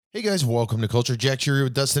Hey guys, welcome to Culture Jack. You're here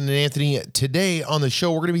with Dustin and Anthony. Today on the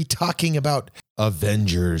show, we're going to be talking about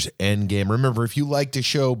Avengers Endgame. Remember, if you like the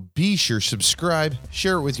show, be sure to subscribe,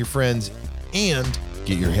 share it with your friends, and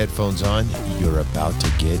get your headphones on. You're about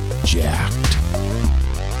to get jacked.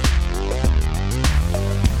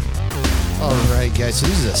 All right, guys, so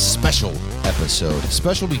this is a special episode.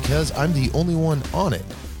 Special because I'm the only one on it.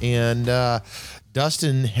 And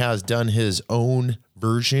Dustin has done his own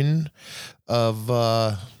version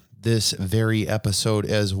of this very episode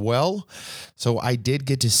as well. So I did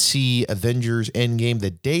get to see Avengers Endgame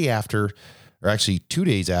the day after, or actually 2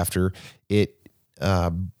 days after it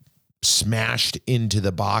smashed into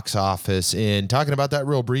the box office. And talking about that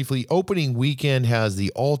real briefly, opening weekend has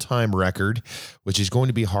the all-time record, which is going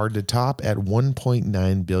to be hard to top at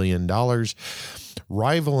 $1.9 billion,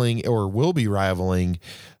 rivaling or will be rivaling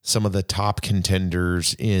some of the top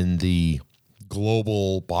contenders in the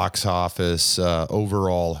global box office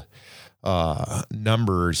overall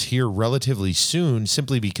numbers here relatively soon,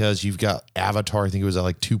 simply because you've got Avatar. I think it was at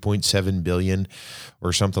like 2.7 billion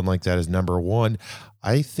or something like that as number one.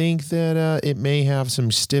 I think that it may have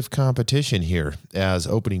some stiff competition here, as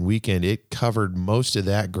opening weekend it covered most of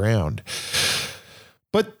that ground.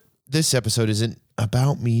 But this episode isn't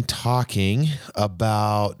about me talking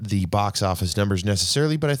about the box office numbers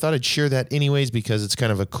necessarily, but I thought I'd share that anyways because it's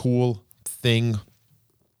kind of a cool thing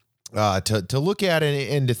to look at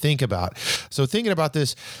and to think about. So thinking about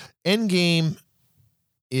this, Endgame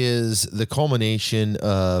is the culmination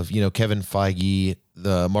of, Kevin Feige,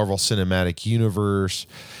 the Marvel Cinematic Universe,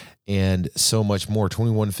 and so much more.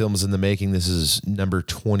 21 films in the making. This is number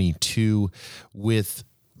 22 with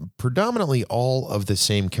predominantly all of the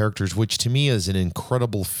same characters, which to me is an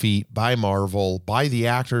incredible feat by Marvel, by the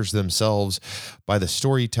actors themselves, by the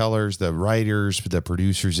storytellers, the writers, the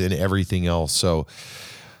producers, and everything else. So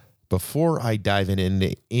before I dive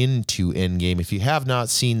into Endgame, if you have not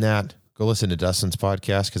seen that, go listen to Dustin's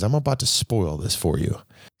podcast because I'm about to spoil this for you.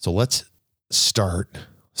 So let's start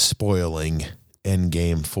spoiling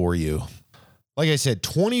Endgame for you. Like I said,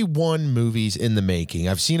 21 movies in the making.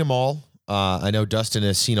 I've seen them all. I know Dustin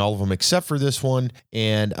has seen all of them except for this one,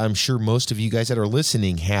 and I'm sure most of you guys that are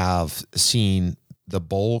listening have seen the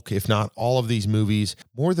bulk, if not all of these movies,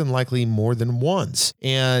 more than likely more than once.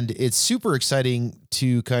 And it's super exciting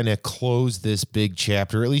to kind of close this big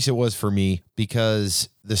chapter, at least it was for me, because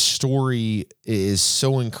the story is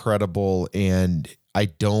so incredible, and I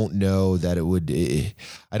don't know that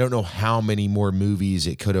I don't know how many more movies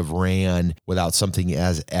it could have ran without something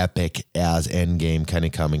as epic as Endgame kind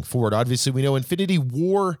of coming forward. Obviously, we know Infinity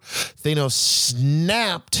War, Thanos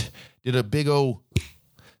snapped, did a big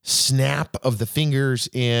snap of the fingers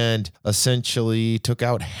and essentially took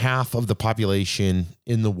out half of the population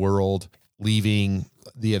in the world, leaving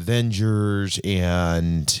the Avengers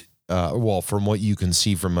and from what you can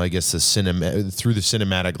see from, I guess, through the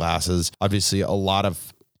cinematic glasses, obviously a lot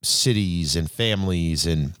of cities and families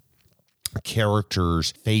and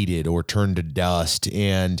characters faded or turned to dust.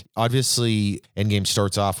 And obviously Endgame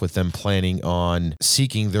starts off with them planning on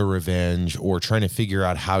seeking their revenge or trying to figure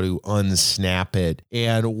out how to unsnap it.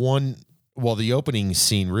 And the opening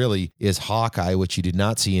scene really is Hawkeye, which you did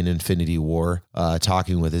not see in Infinity War,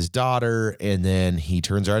 talking with his daughter, and then he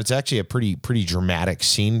turns around. It's actually a pretty dramatic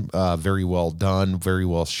scene, very well done, very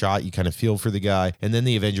well shot. You kind of feel for the guy, and then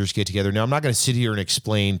the Avengers get together. Now, I'm not going to sit here and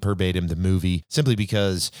explain verbatim the movie, simply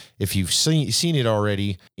because if you've seen it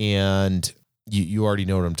already and you already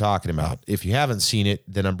know what I'm talking about. If you haven't seen it,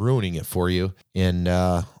 then I'm ruining it for you, and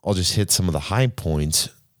I'll just hit some of the high points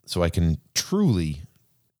so I can truly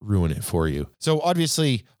ruin it for you. So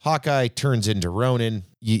obviously Hawkeye turns into Ronin.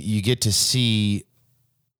 You get to see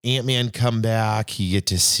Ant-Man come back. You get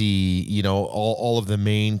to see, all of the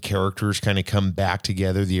main characters kind of come back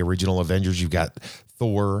together. The original Avengers. You've got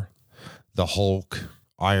Thor, the Hulk,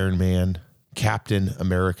 Iron Man, Captain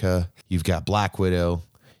America. You've got Black Widow.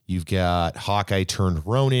 You've got Hawkeye turned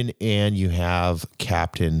Ronin, and you have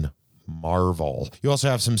Captain Marvel. You also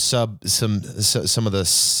have some of the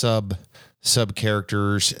sub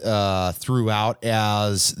characters throughout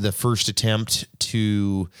as the first attempt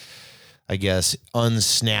to, I guess,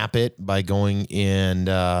 unsnap it by going and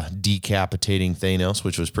decapitating Thanos,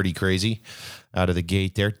 which was pretty crazy out of the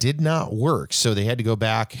gate there. Did not work. So they had to go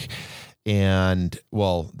back and,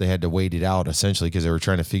 they had to wait it out essentially because they were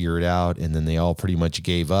trying to figure it out. And then they all pretty much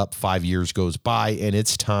gave up. 5 years goes by and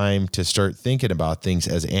it's time to start thinking about things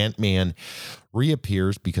as Ant-Man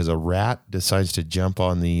reappears because a rat decides to jump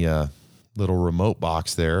on the little remote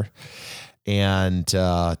box there and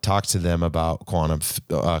talks to them about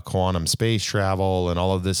quantum space travel and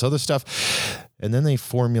all of this other stuff. And then they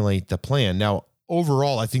formulate the plan. Now,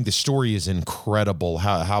 overall, I think the story is incredible,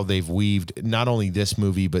 how they've weaved not only this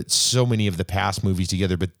movie, but so many of the past movies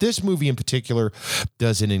together. But this movie in particular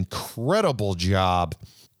does an incredible job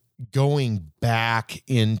going back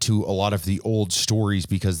into a lot of the old stories,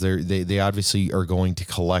 because they obviously are going to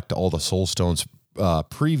collect all the soul stones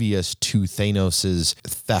previous to Thanos's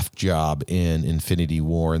theft job in Infinity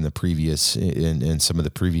War and in some of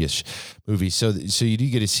the previous movies. So you do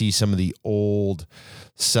get to see some of the old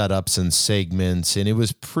setups and segments, and it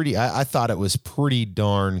was I thought it was pretty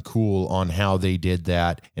darn cool on how they did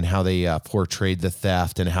that and how they portrayed the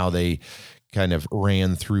theft and how they kind of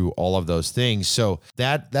ran through all of those things. So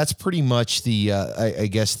that's pretty much the I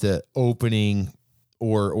guess the opening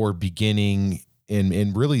or beginning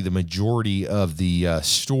and really the majority of the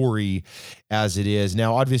story as it is.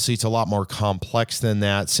 Now, obviously, it's a lot more complex than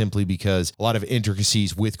that, simply because a lot of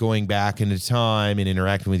intricacies with going back into time and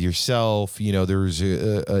interacting with yourself. There's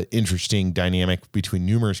a interesting dynamic between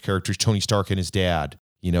numerous characters, Tony Stark and his dad,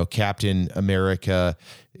 Captain America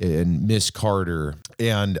and Miss Carter,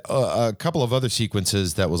 and a couple of other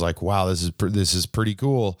sequences that was like, wow, this is pretty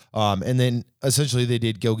cool. And then essentially they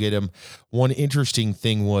did go get him. One interesting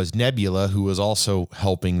thing was Nebula, who was also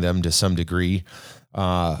helping them to some degree,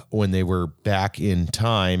 when they were back in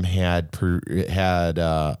time,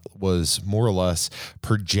 was more or less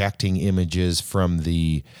projecting images from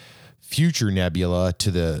the future Nebula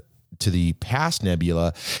to the past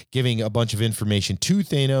Nebula, giving a bunch of information to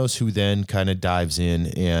Thanos, who then kind of dives in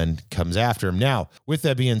and comes after him. Now, with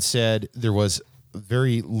that being said, there was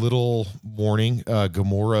very little warning.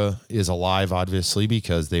 Gamora is alive, obviously,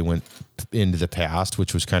 because they went into the past,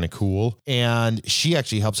 which was kind of cool. And she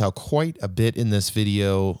actually helps out quite a bit in this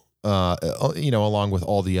video, along with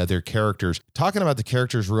all the other characters. Talking about the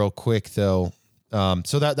characters real quick, though.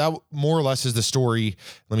 So that more or less is the story.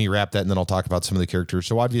 Let me wrap that and then I'll talk about some of the characters.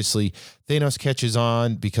 So obviously Thanos catches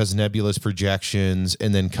on because Nebula's projections,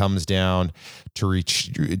 and then comes down to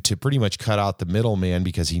pretty much cut out the middleman,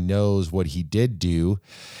 because he knows what he did do.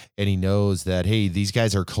 And he knows that, hey, these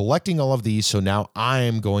guys are collecting all of these. So now I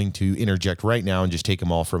am going to interject right now and just take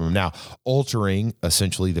them all from him now, altering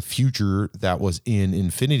essentially the future that was in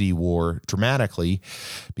Infinity War dramatically,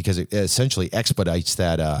 because it essentially expedites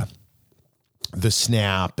that, the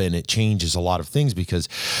snap, and it changes a lot of things, because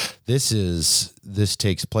this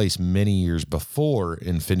takes place many years before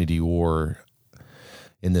Infinity War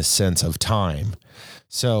in the sense of time.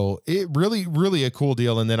 So it really a cool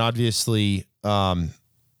deal. And then obviously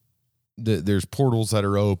there's portals that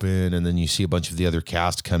are open, and then you see a bunch of the other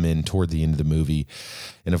cast come in toward the end of the movie,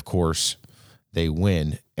 and of course they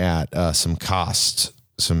win at some costs.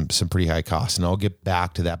 Some pretty high costs, and I'll get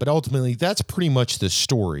back to that. But ultimately, that's pretty much the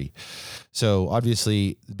story. So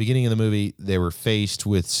obviously, the beginning of the movie, they were faced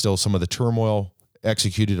with still some of the turmoil,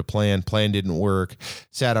 executed a plan didn't work,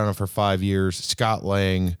 sat on it for 5 years. Scott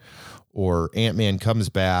Lang, or Ant-Man, comes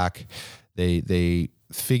back. They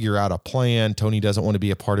figure out a plan. Tony doesn't want to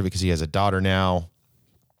be a part of it because he has a daughter now,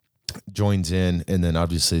 joins in, and then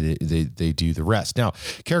obviously they do the rest. Now,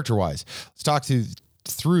 character-wise, let's talk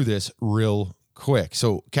through this real quick.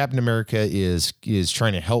 So Captain America is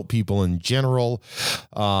trying to help people in general,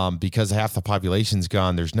 because half the population's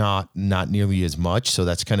gone. There's not nearly as much. So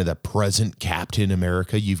that's kind of the present Captain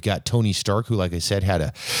America. You've got Tony Stark, who, like I said,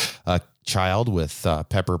 had a child with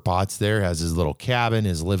Pepper Potts there, has his little cabin,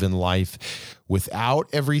 is living life without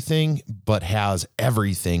everything, but has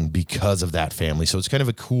everything because of that family. So it's kind of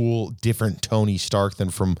a cool, different Tony Stark than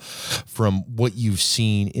from what you've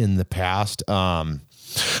seen in the past.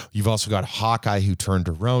 You've also got Hawkeye, who turned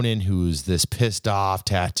to Ronin, who's this pissed off,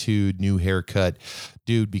 tattooed, new haircut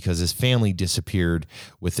dude because his family disappeared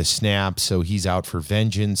with the snap. So he's out for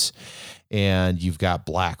vengeance. And you've got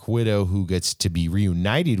Black Widow, who gets to be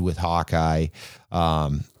reunited with Hawkeye,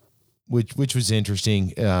 which was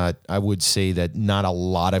interesting. I would say that not a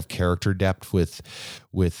lot of character depth with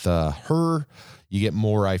her. You get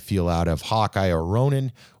more, I feel, out of Hawkeye or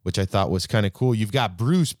Ronin, which I thought was kind of cool. You've got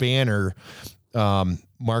Bruce Banner,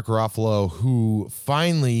 Mark Ruffalo, who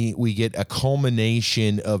finally we get a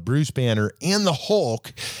culmination of Bruce Banner and the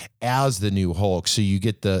Hulk as the new Hulk. So you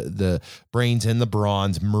get the brains and the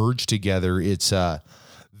bronze merged together. It's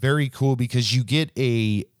very cool because you get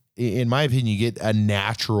in my opinion, you get a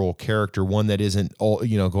natural character, one that isn't all,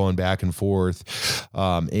 going back and forth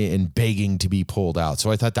and begging to be pulled out.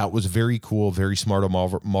 So I thought that was very cool, very smart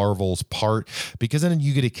on Marvel's part, because then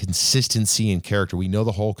you get a consistency in character. We know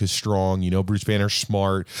the Hulk is strong, Bruce Banner's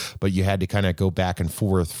smart, but you had to kind of go back and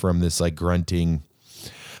forth from this like grunting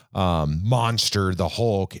monster, the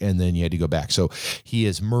Hulk, and then you had to go back. So he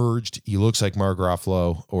is merged. He looks like Mark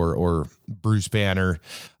Ruffalo or Bruce Banner,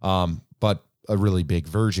 but a really big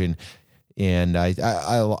version. And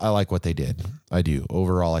I like what they did. I do.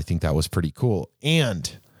 Overall, I think that was pretty cool.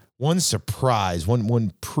 And one surprise,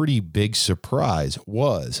 one pretty big surprise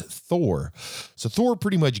was Thor. So Thor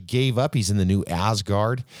pretty much gave up. He's in the new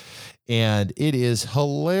Asgard. And it is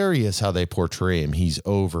hilarious how they portray him. He's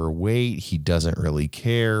overweight. He doesn't really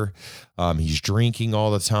care. He's drinking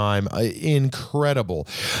all the time. Incredible.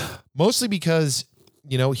 Mostly because,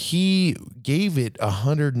 he gave it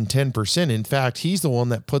 110%. In fact, he's the one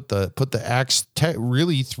that put the axe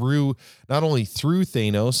really through, not only through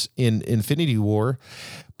Thanos in Infinity War,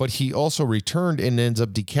 but he also returned and ends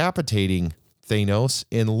up decapitating Thanos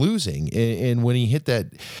and losing. And when he hit that,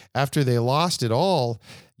 after they lost it all,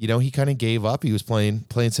 he kind of gave up. He was playing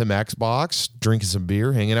some Xbox, drinking some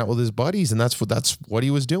beer, hanging out with his buddies, and that's what he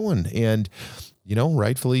was doing. And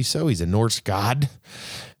rightfully so. He's a Norse god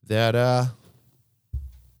that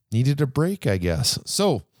needed a break, I guess.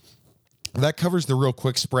 So that covers the real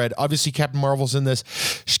quick spread. Obviously, Captain Marvel's in this.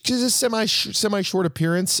 She's a semi short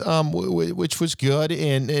appearance, which was good,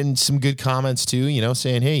 and some good comments too.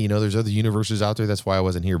 Saying, hey, there's other universes out there. That's why I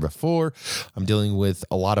wasn't here before. I'm dealing with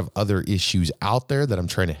a lot of other issues out there that I'm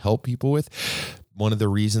trying to help people with. One of the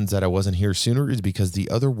reasons that I wasn't here sooner is because the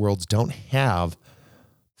other worlds don't have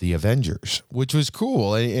the Avengers, which was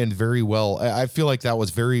cool and very well. I feel like that was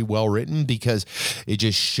very well written because it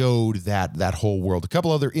just showed that whole world. A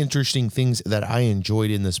couple other interesting things that I enjoyed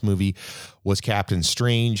in this movie was Captain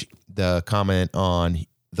Strange. The comment on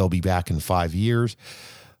they'll be back in 5 years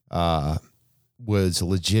was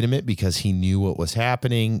legitimate because he knew what was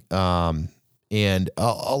happening. And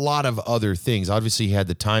a lot of other things. Obviously, he had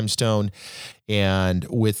the time stone, and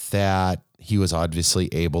with that, he was obviously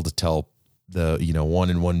able to tell the 1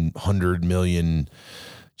 in 100 million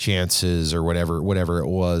chances or whatever it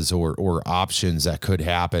was, or options that could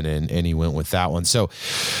happen, and he went with that one. So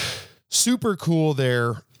super cool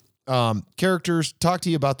there. Characters, talk to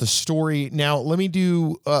you about the story. Now let me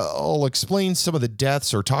I'll explain some of the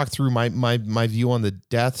deaths, or talk through my view on the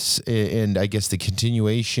deaths, and I guess the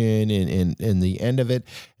continuation and the end of it,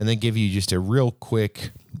 and then give you just a real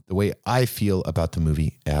quick, the way I feel about the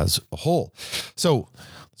movie as a whole. So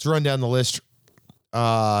let's run down the list.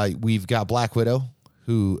 We've got Black Widow,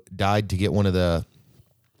 who died to get I want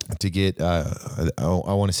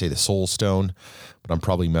to say the Soul Stone, but I'm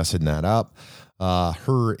probably messing that up.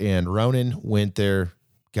 Her and Ronan went there,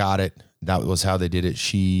 got it. That was how they did it.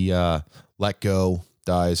 She let go,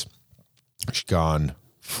 dies. She's gone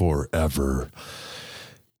forever.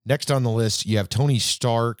 Next on the list, you have Tony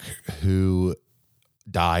Stark, who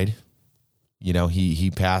died.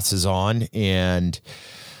 He passes on and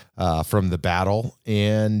from the battle,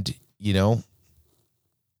 and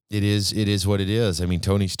it is what it is. I mean,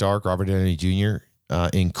 Tony Stark, Robert Downey Jr.,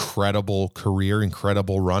 incredible career,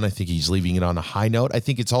 incredible run. I think he's leaving it on a high note. I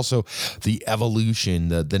think it's also the evolution,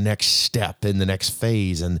 the next step in the next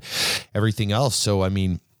phase and everything else. So, I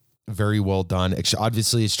mean, very well done.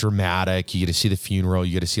 Obviously, it's dramatic. You get to see the funeral.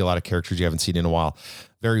 You get to see a lot of characters you haven't seen in a while.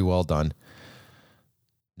 Very well done.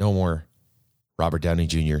 No more Robert Downey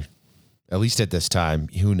Jr., at least at this time.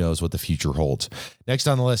 Who knows what the future holds. Next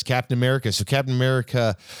on the list, Captain America. So Captain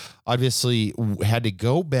America obviously had to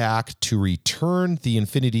go back to return the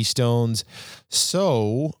Infinity Stones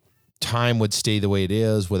so time would stay the way it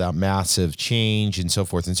is without massive change and so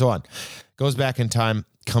forth and so on. Goes back in time,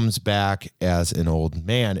 comes back as an old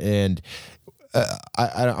man. And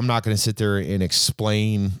I'm not going to sit there and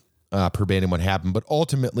explain verbatim what happened, but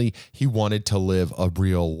ultimately he wanted to live a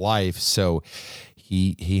real life. So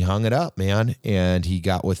he hung it up, man, and he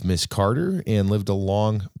got with Miss Carter and lived a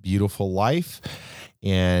long, beautiful life,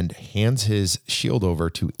 and hands his shield over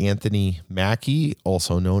to Anthony Mackie,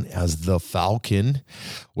 also known as the Falcon,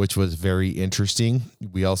 which was very interesting.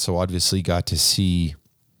 We also obviously got to see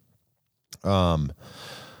a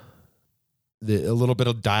little bit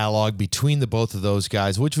of dialogue between the both of those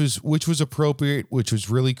guys, which was appropriate, which was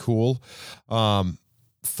really cool.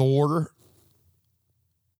 Thor,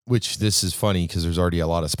 which this is funny because there's already a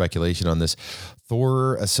lot of speculation on this.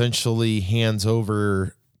 Thor essentially hands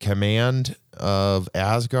over command of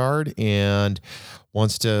Asgard and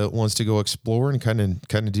wants to go explore and kind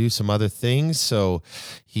of do some other things. So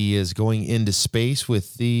he is going into space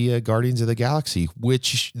with the Guardians of the Galaxy,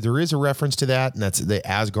 which there is a reference to that, and that's the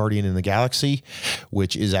Asgardian in the Galaxy,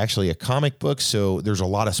 which is actually a comic book. So there's a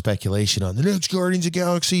lot of speculation on the next Guardians of the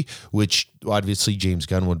Galaxy, which obviously James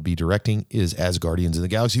Gunn would be directing, is Asgardians in the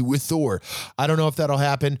Galaxy with Thor. I don't know if that'll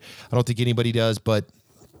happen. I don't think anybody does, but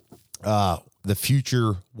the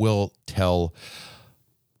future will tell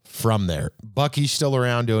from there. Bucky's still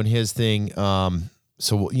around doing his thing.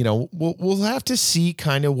 So, we'll have to see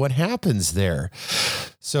kind of what happens there.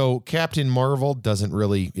 So Captain Marvel doesn't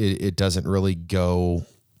really go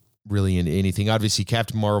really into anything. Obviously,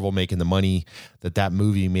 Captain Marvel making the money that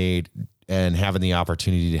movie made and having the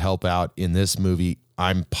opportunity to help out in this movie,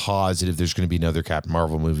 I'm positive there's going to be another Captain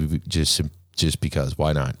Marvel movie just because.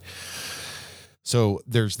 Why not? So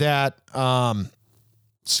there's that.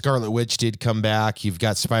 Scarlet Witch did come back. You've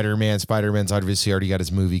got Spider-Man. Spider-Man's obviously already got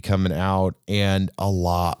his movie coming out and a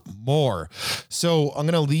lot more. So I'm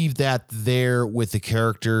going to leave that there with the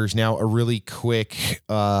characters. Now, a really quick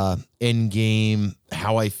end game,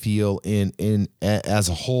 how I feel in as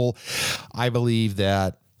a whole. I believe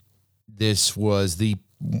that this was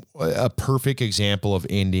a perfect example of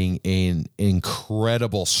ending an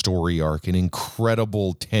incredible story arc, an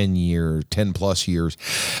incredible 10 plus years,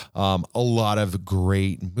 a lot of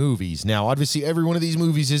great movies. Now, obviously, every one of these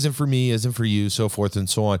movies isn't for me, isn't for you, so forth and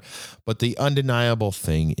so on. But the undeniable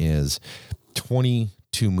thing is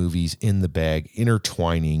 22 movies in the bag,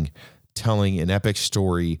 intertwining, telling an epic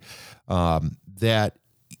story that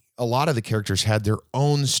a lot of the characters had their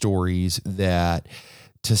own stories that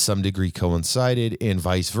to some degree coincided and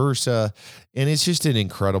vice versa. And it's just an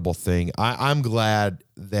incredible thing. I'm glad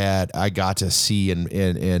that I got to see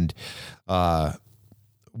and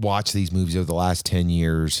watch these movies over the last 10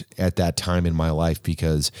 years at that time in my life,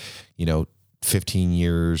 because, 15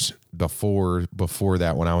 years before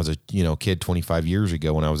that, when I was a, kid, 25 years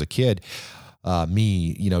ago, when I was a kid,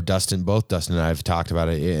 Dustin and I have talked about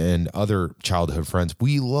it, and other childhood friends.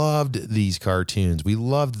 We loved these cartoons. We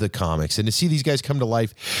loved the comics, and to see these guys come to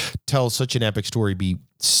life, tell such an epic story, be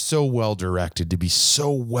so well directed, to be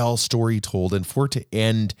so well story told, and for it to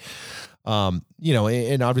end,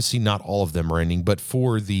 and obviously not all of them are ending, but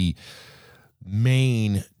for the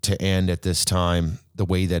main to end at this time the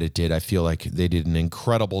way that it did, I feel like they did an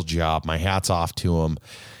incredible job. My hat's off to them,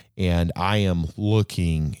 and I am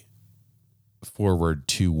looking forward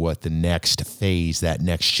to what the next phase, that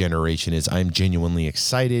next generation is. I'm genuinely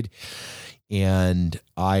excited, and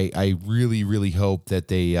I really, really hope that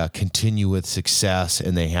they continue with success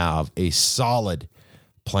and they have a solid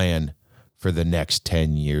plan for the next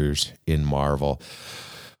 10 years in Marvel.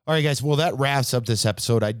 All right, guys. Well, that wraps up this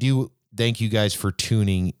episode. I do thank you guys for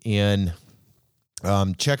tuning in.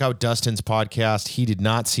 Check out Dustin's podcast. He did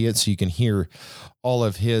not see it, so you can hear all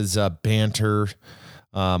of his banter.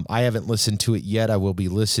 I haven't listened to it yet. I will be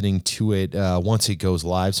listening to it once it goes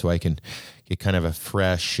live, so I can get kind of a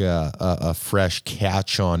fresh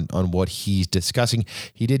catch on what he's discussing.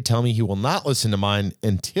 He did tell me he will not listen to mine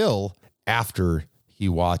until after he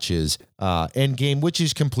watches Endgame, which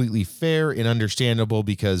is completely fair and understandable,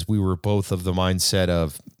 because we were both of the mindset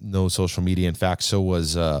of no social media. In fact, so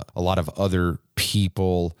was a lot of other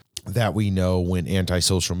people that we know went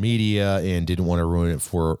anti-social media and didn't want to ruin it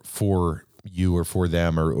for you or for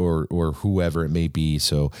them or whoever it may be.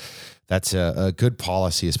 So that's a good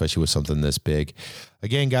policy, especially with something this big.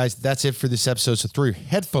 Again, guys, that's it for this episode. So throw your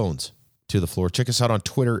headphones to the floor. Check us out on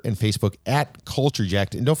Twitter and Facebook at Culture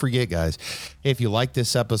Jacked. And don't forget, guys, if you like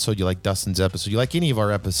this episode, you like Dustin's episode, you like any of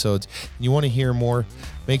our episodes, and you want to hear more,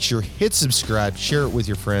 make sure hit subscribe, share it with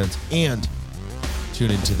your friends, and tune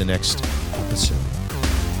into the next episode.